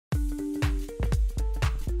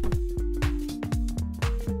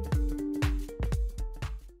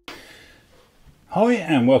Hi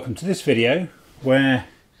and welcome to this video where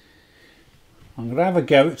I'm going to have a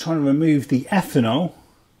go at trying to remove the ethanol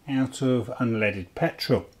out of unleaded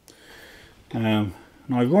petrol. And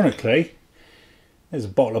ironically, there's a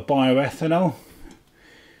bottle of bioethanol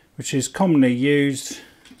which is commonly used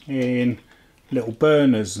in little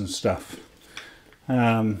burners and stuff.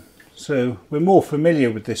 So we're more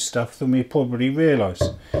familiar with this stuff than we probably realise.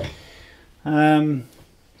 So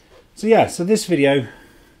this video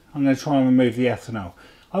I'm going to try and remove the ethanol.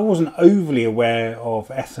 I wasn't overly aware of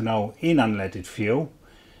ethanol in unleaded fuel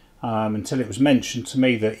until it was mentioned to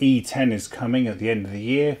me that E10 is coming at the end of the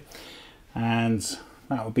year, and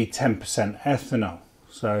that would be 10% ethanol.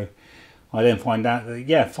 So I then find out that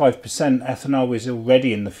 5% ethanol is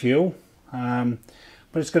already in the fuel, but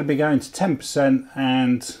it's going to be going to 10%,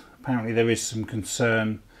 and apparently there is some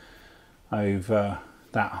concern over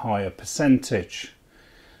that higher percentage.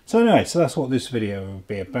 So anyway, so that's what this video will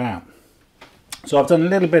be about. So I've done a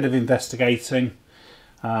little bit of investigating,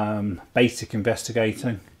 basic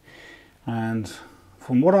investigating, and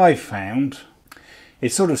from what I've found,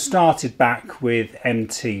 it sort of started back with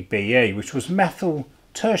MTBE, which was methyl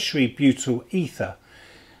tertiary butyl ether,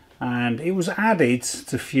 and it was added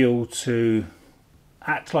to fuel to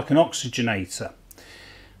act like an oxygenator.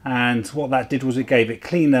 And what that did was it gave it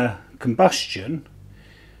cleaner combustion.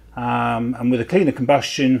 And with a cleaner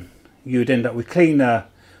combustion, you would end up with cleaner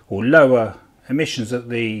or lower emissions at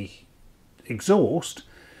the exhaust.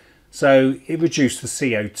 So it reduced the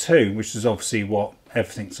CO2, which is obviously what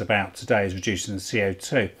everything's about today, is reducing the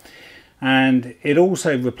CO2. And it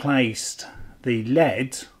also replaced the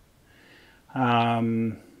lead,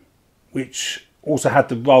 which also had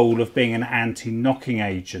the role of being an anti-knocking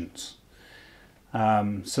agent.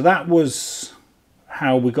 So that was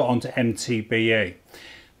how we got onto MTBE.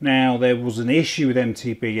 Now, there was an issue with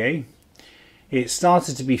MTBE. It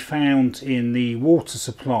started to be found in the water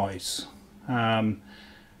supplies.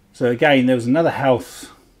 So again, there was another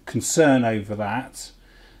health concern over that.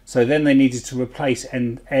 So then they needed to replace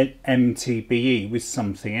MTBE with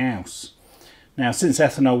something else. Now, since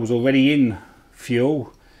ethanol was already in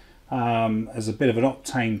fuel as a bit of an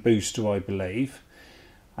octane booster, I believe,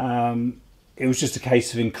 it was just a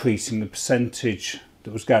case of increasing the percentage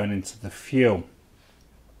that was going into the fuel.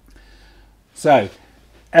 So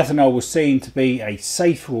ethanol was seen to be a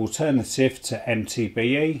safer alternative to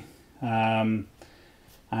MTBE, and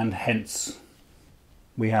hence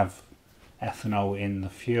we have ethanol in the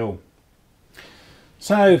fuel.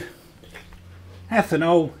 So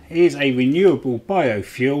ethanol is a renewable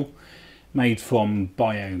biofuel made from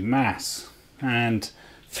biomass, and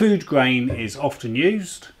food grain is often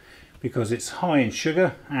used because it's high in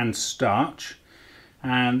sugar and starch,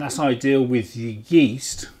 and that's ideal with the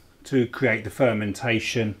yeast to create the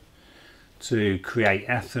fermentation to create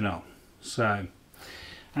ethanol. So,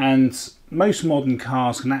 and most modern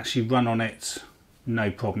cars can actually run on it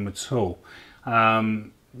no problem at all.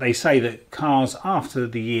 They say that cars after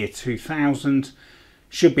the year 2000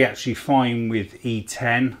 should be actually fine with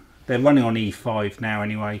E10. They're running on E5 now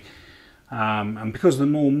anyway, and because of the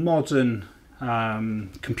more modern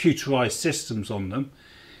computerized systems on them,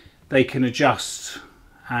 they can adjust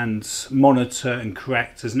and monitor and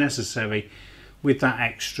correct as necessary with that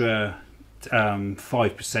extra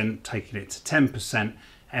 5%, taking it to 10%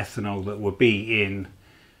 ethanol that will be in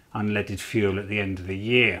unleaded fuel at the end of the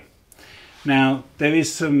year. Now, there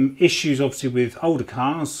is some issues obviously with older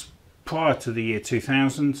cars prior to the year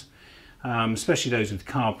 2000, especially those with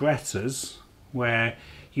carburetors, where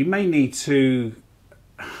you may need to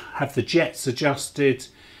have the jets adjusted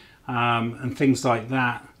and things like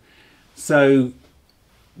that. So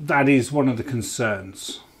that is one of the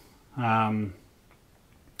concerns. And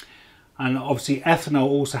obviously ethanol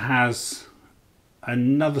also has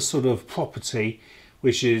another sort of property,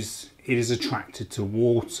 which is it is attracted to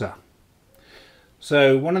water.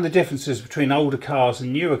 So one of the differences between older cars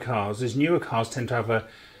and newer cars is newer cars tend to have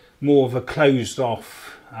more of a closed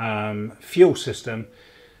off fuel system,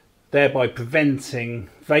 thereby preventing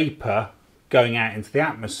vapour going out into the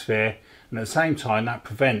atmosphere, and at the same time that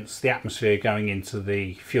prevents the atmosphere going into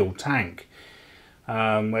the fuel tank.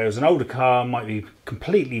 Whereas an older car might be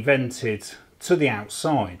completely vented to the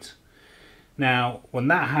outside. Now, when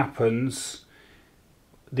that happens,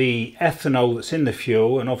 the ethanol that's in the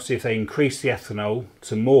fuel, and obviously if they increase the ethanol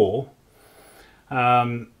to more,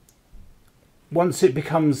 once it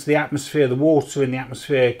becomes the atmosphere, the water in the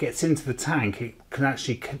atmosphere gets into the tank, it can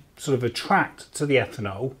actually sort of attract to the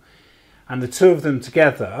ethanol, and the two of them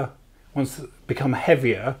together, once they become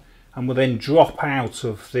heavier, and will then drop out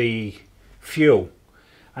of the fuel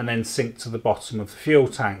and then sink to the bottom of the fuel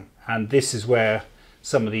tank. And this is where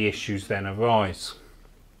some of the issues then arise.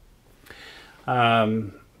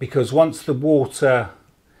 Because once the water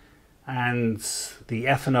and the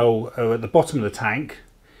ethanol are at the bottom of the tank,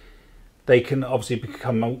 they can obviously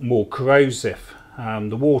become more corrosive.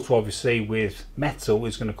 The water obviously with metal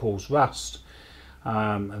is going to cause rust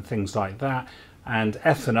and things like that, and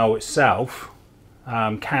ethanol itself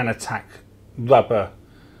can attack rubber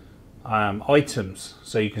items,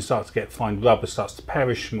 so you can start to find rubber starts to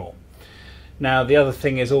perish more. Now the other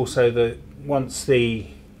thing is also that once the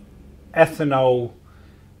ethanol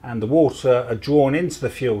and the water are drawn into the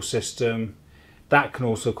fuel system, that can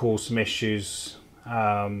also cause some issues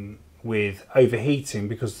with overheating,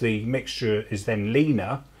 because the mixture is then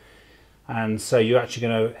leaner, and so you're actually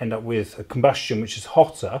going to end up with a combustion which is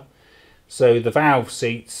hotter, so the valve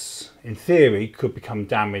seats in theory could become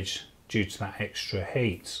damaged due to that extra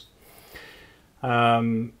heat.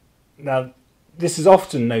 Now this is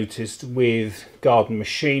often noticed with garden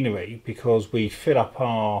machinery, because we fill up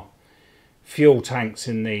our fuel tanks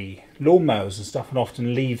in the lawnmowers and stuff and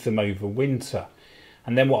often leave them over winter,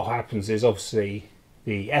 and then what happens is obviously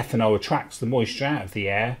the ethanol attracts the moisture out of the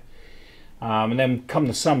air, and then come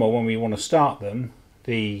the summer when we want to start them,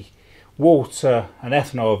 the water and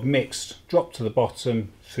ethanol have mixed, drop to the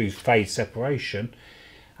bottom through phase separation,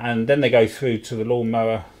 and then they go through to the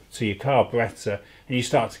lawnmower, to your carburettor, and you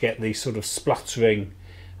start to get these sort of spluttering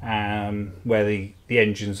where the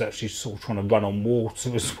engine's actually sort of trying to run on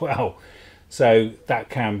water as well. So that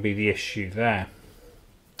can be the issue there.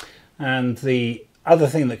 And the other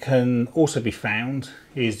thing that can also be found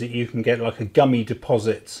is that you can get like a gummy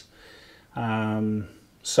deposit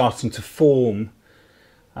starting to form,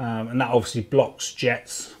 and that obviously blocks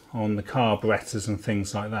jets on the carburettors and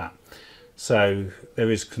things like that. So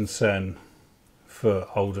there is concern for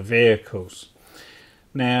older vehicles.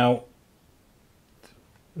 Now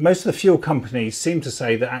most of the fuel companies seem to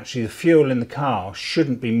say that actually the fuel in the car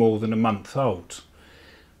shouldn't be more than a month old.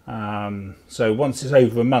 So once it's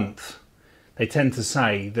over a month, they tend to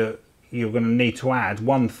say that you're going to need to add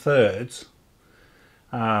 1/3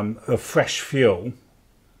 of fresh fuel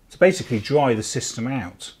to basically dry the system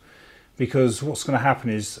out, because what's going to happen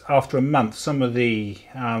is after a month some of the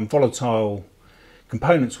volatile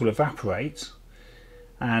components will evaporate,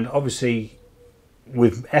 and obviously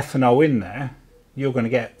with ethanol in there you're going to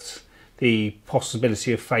get the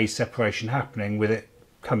possibility of phase separation happening with it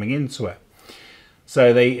coming into it.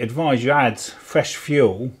 So they advise you add fresh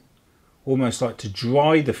fuel, almost like to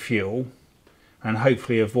dry the fuel and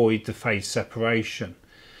hopefully avoid the phase separation.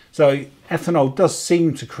 So ethanol does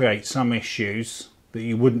seem to create some issues that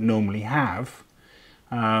you wouldn't normally have,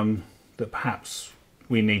 that perhaps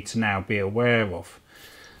we need to now be aware of.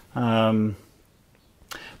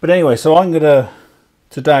 But anyway, so I'm going to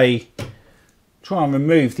today try and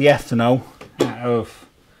remove the ethanol out of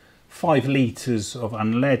 5 litres of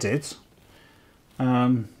unleaded,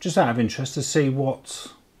 just out of interest to see what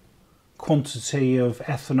quantity of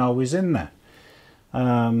ethanol is in there.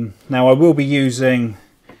 Now I will be using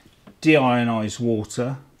deionised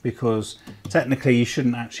water, because technically you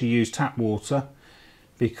shouldn't actually use tap water,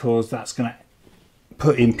 because that's going to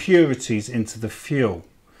put impurities into the fuel.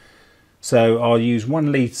 So I'll use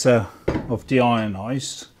 1 litre of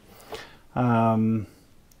deionised.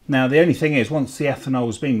 Now the only thing is, once the ethanol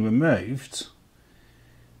has been removed,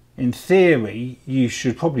 in theory you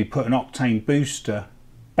should probably put an octane booster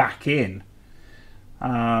back in,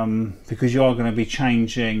 because you are going to be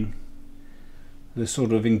changing the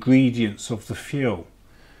sort of ingredients of the fuel.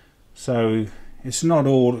 So it's not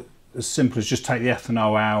all as simple as just take the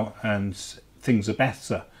ethanol out and things are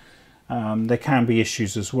better. There can be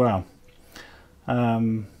issues as well.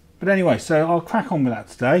 But anyway, so I'll crack on with that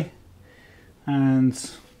today and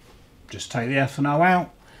just take the ethanol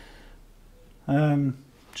out,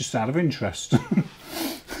 just out of interest.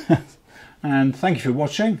 And thank you for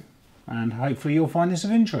watching, and hopefully you'll find this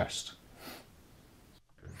of interest.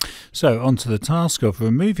 So on to the task of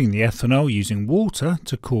removing the ethanol using water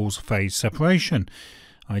to cause phase separation.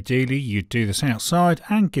 Ideally you'd do this outside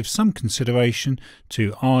and give some consideration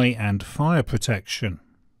to eye and fire protection.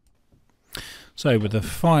 So with the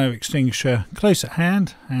fire extinguisher close at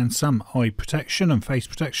hand and some eye protection and face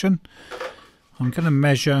protection, I'm going to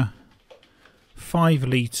measure 5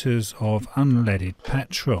 litres of unleaded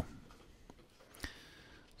petrol.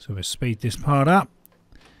 So we'll speed this part up,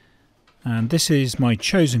 and this is my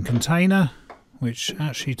chosen container, which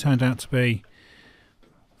actually turned out to be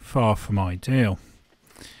far from ideal,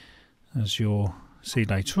 as you'll see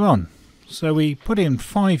later on. So we put in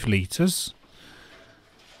 5 litres.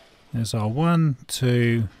 There's our 1,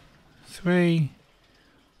 2, 3,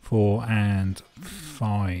 4 and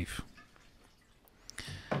 5.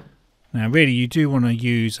 Now really you do want to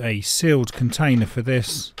use a sealed container for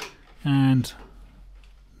this and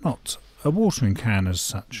not a watering can as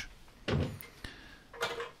such.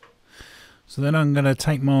 So then I'm going to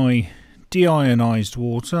take my deionised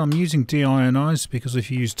water. I'm using deionised because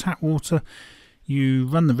if you use tap water you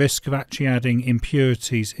run the risk of actually adding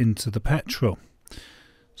impurities into the petrol.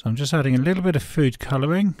 So I'm just adding a little bit of food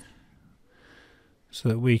colouring so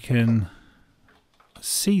that we can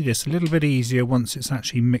see this a little bit easier once it's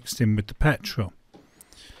actually mixed in with the petrol.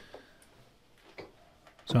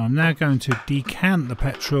 So I'm now going to decant the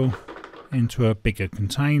petrol into a bigger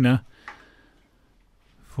container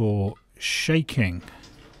for shaking.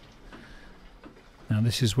 Now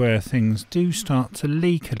this is where things do start to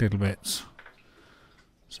leak a little bit.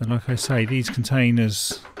 So like I say, these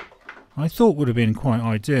containers I thought would have been quite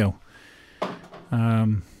ideal,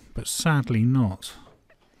 but sadly not.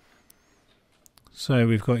 So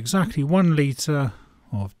we've got exactly 1 litre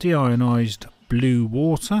of deionised blue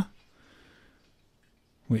water,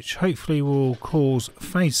 which hopefully will cause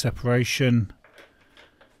phase separation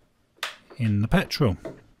in the petrol.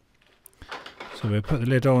 So we'll put the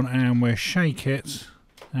lid on and we'll shake it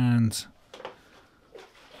and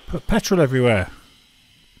put petrol everywhere.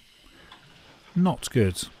 Not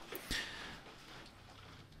good.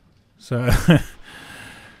 So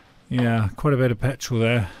yeah, quite a bit of petrol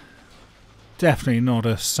there. Definitely not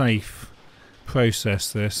a safe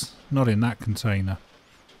process, this, not in that container.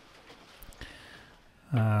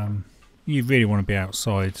 You really want to be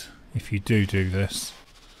outside if you do this.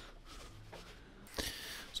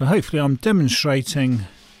 So hopefully I'm demonstrating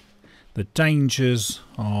the dangers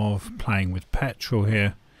of playing with petrol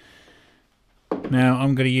here. Now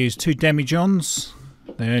I'm going to use 2 demijohns.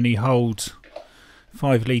 They only hold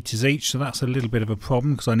 5 litres each, so that's a little bit of a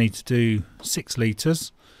problem because I need to do 6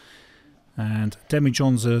 litres. And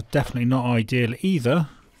demijohns are definitely not ideal either.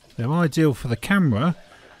 They're ideal for the camera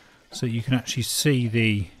so you can actually see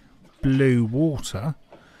the blue water,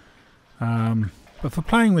 but for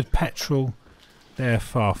playing with petrol they're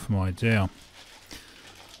far from ideal.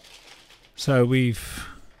 So we've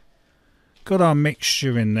got our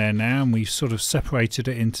mixture in there now and we've sort of separated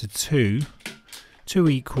it into two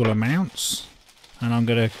equal amounts, and I'm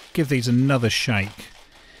going to give these another shake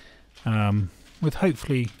with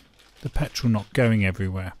hopefully the petrol not going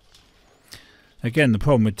everywhere. Again, the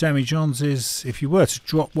problem with demijohns is if you were to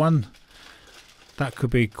drop one, that could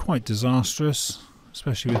be quite disastrous,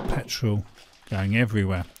 especially with petrol going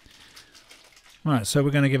everywhere. Right, so we're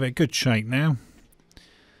going to give it a good shake now.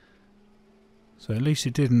 So at least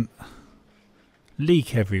it didn't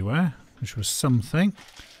leak everywhere, which was something.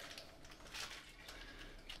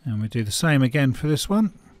 And we do the same again for this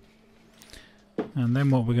one. And then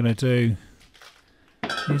what we're going to do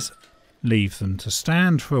is leave them to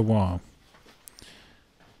stand for a while.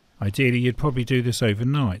 Ideally you'd probably do this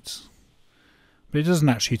overnight, but it doesn't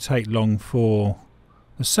actually take long for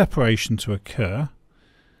the separation to occur,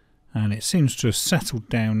 and it seems to have settled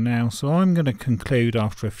down now, so I'm going to conclude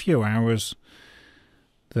after a few hours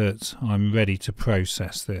that I'm ready to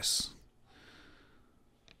process this.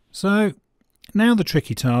 So now the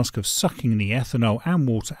tricky task of sucking the ethanol and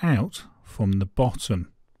water out from the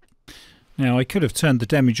bottom. Now I could have turned the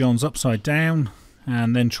demijohns upside down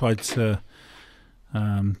and then tried to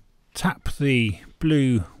tap the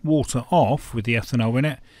blue water off with the ethanol in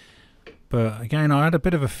it, but again I had a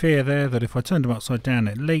bit of a fear there that if I turned them upside down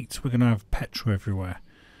it leaked. We're going to have petrol everywhere.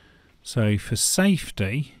 So for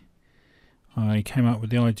safety I came up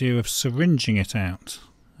with the idea of syringing it out,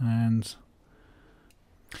 and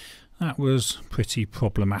that was pretty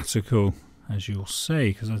problematical, as you'll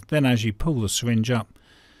see, because then as you pull the syringe up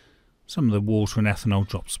some of the water and ethanol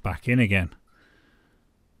drops back in again.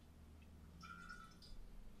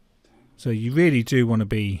 So you really do want to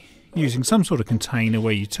be using some sort of container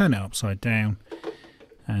where you turn it upside down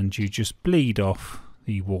and you just bleed off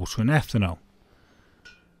the water and ethanol.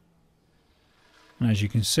 And as you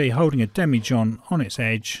can see, holding a demijohn on its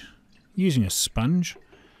edge using a sponge,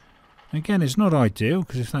 again, it's not ideal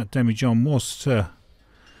because if that demijohn was to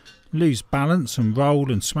lose balance and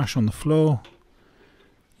roll and smash on the floor,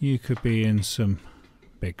 you could be in some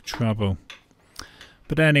big trouble.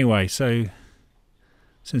 But anyway, so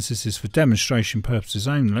since this is for demonstration purposes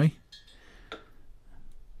only,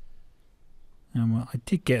 and well, I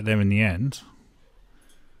did get there in the end.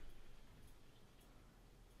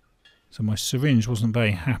 So my syringe wasn't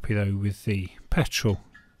very happy though with the petrol.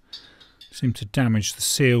 It seemed to damage the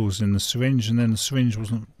seals in the syringe, and then the syringe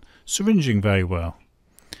wasn't syringing very well.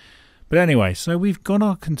 But anyway, so we've got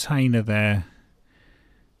our container there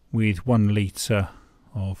with 1 litre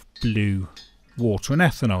of blue water and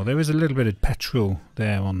ethanol. There is a little bit of petrol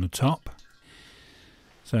there on the top,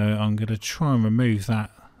 so I'm going to try and remove that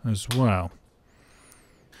as well.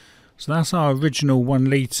 So that's our original 1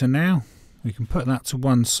 litre now. We can put that to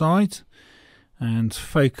one side and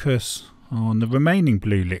focus on the remaining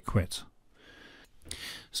blue liquid.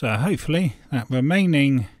 So hopefully that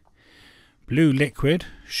remaining blue liquid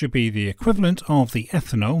should be the equivalent of the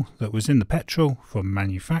ethanol that was in the petrol from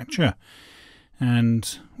manufacture,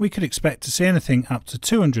 and we could expect to see anything up to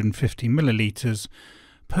 250 millilitres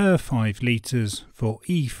per 5 litres for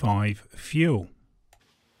E5 fuel.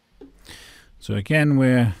 So again,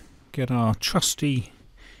 we'll get our trusty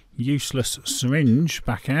useless syringe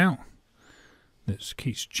back out that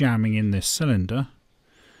keeps jamming in this cylinder.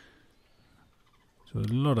 So a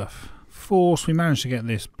lot of force, we managed to get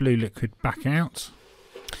this blue liquid back out,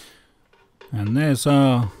 and there's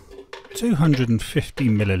our 250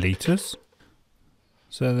 millilitres.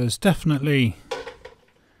 So there's definitely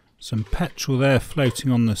some petrol there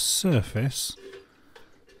floating on the surface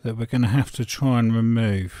that we're going to have to try and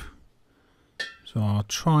remove. So I'll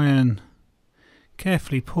try and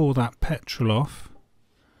carefully pour that petrol off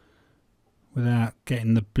without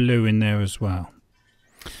getting the blue in there as well.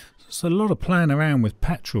 So it's a lot of playing around with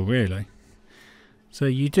petrol really. So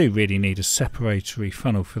you do really need a separatory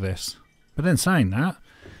funnel for this. But then saying that,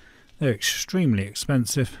 they're extremely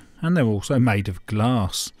expensive and they're also made of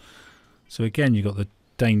glass. So again, you've got the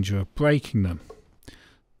danger of breaking them.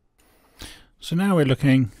 So now we're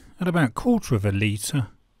looking at about 1/4 of a litre,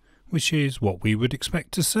 which is what we would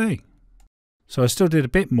expect to see. So I still did a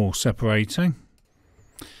bit more separating.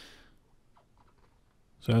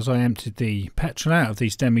 So as I emptied the petrol out of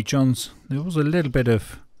these demijohns, there was a little bit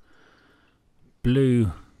of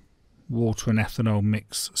blue water and ethanol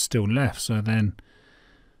mix still left. So then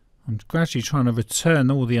I'm gradually trying to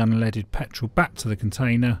return all the unleaded petrol back to the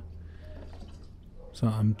container. So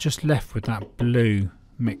I'm just left with that blue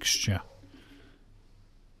mixture.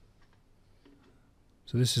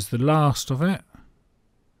 So this is the last of it.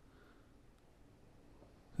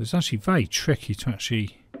 It's actually very tricky to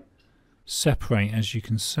actually separate, as you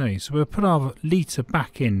can see. So we'll put our litre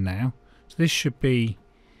back in now. So this should be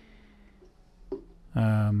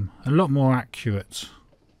a lot more accurate.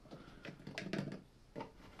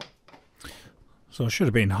 So I should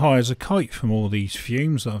have been high as a kite from all these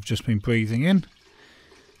fumes that I've just been breathing in.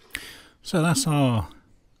 So that's our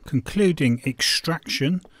concluding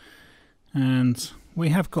extraction, and we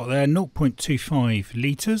have got there 0.25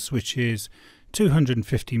 litres, which is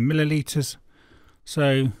 250 millilitres.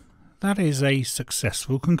 So that is a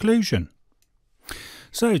successful conclusion.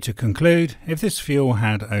 So to conclude, if this fuel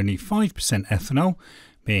had only 5% ethanol,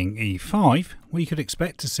 being E5, we could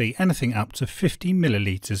expect to see anything up to 50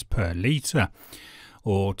 millilitres per litre,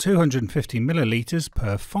 or 250 millilitres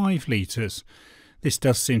per 5 litres. This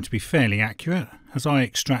does seem to be fairly accurate, as I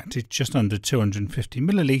extracted just under 250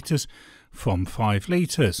 millilitres from 5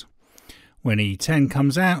 litres. When E10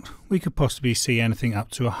 comes out, we could possibly see anything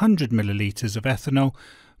up to 100 millilitres of ethanol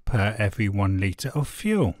per every 1 litre of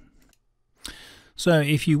fuel. So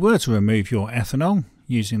if you were to remove your ethanol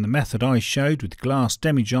using the method I showed with glass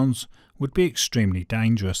demijohns, would be extremely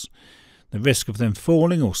dangerous. The risk of them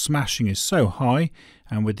falling or smashing is so high,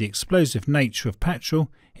 and with the explosive nature of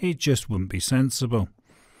petrol, it just wouldn't be sensible.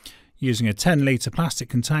 Using a 10 litre plastic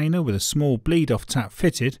container with a small bleed-off tap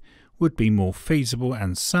fitted would be more feasible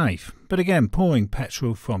and safe, but again, pouring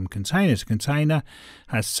petrol from container to container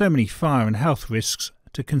has so many fire and health risks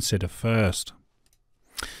to consider first.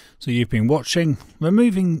 So you've been watching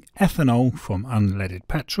Removing Ethanol from Unleaded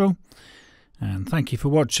Petrol, and thank you for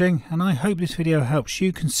watching, and I hope this video helps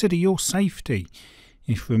you consider your safety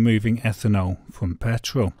if removing ethanol from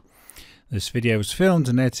petrol. This video was filmed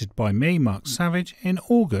and edited by me, Mark Savage, in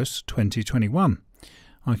August 2021.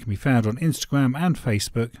 I can be found on Instagram and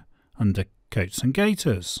Facebook under Coats and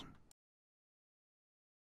Gators.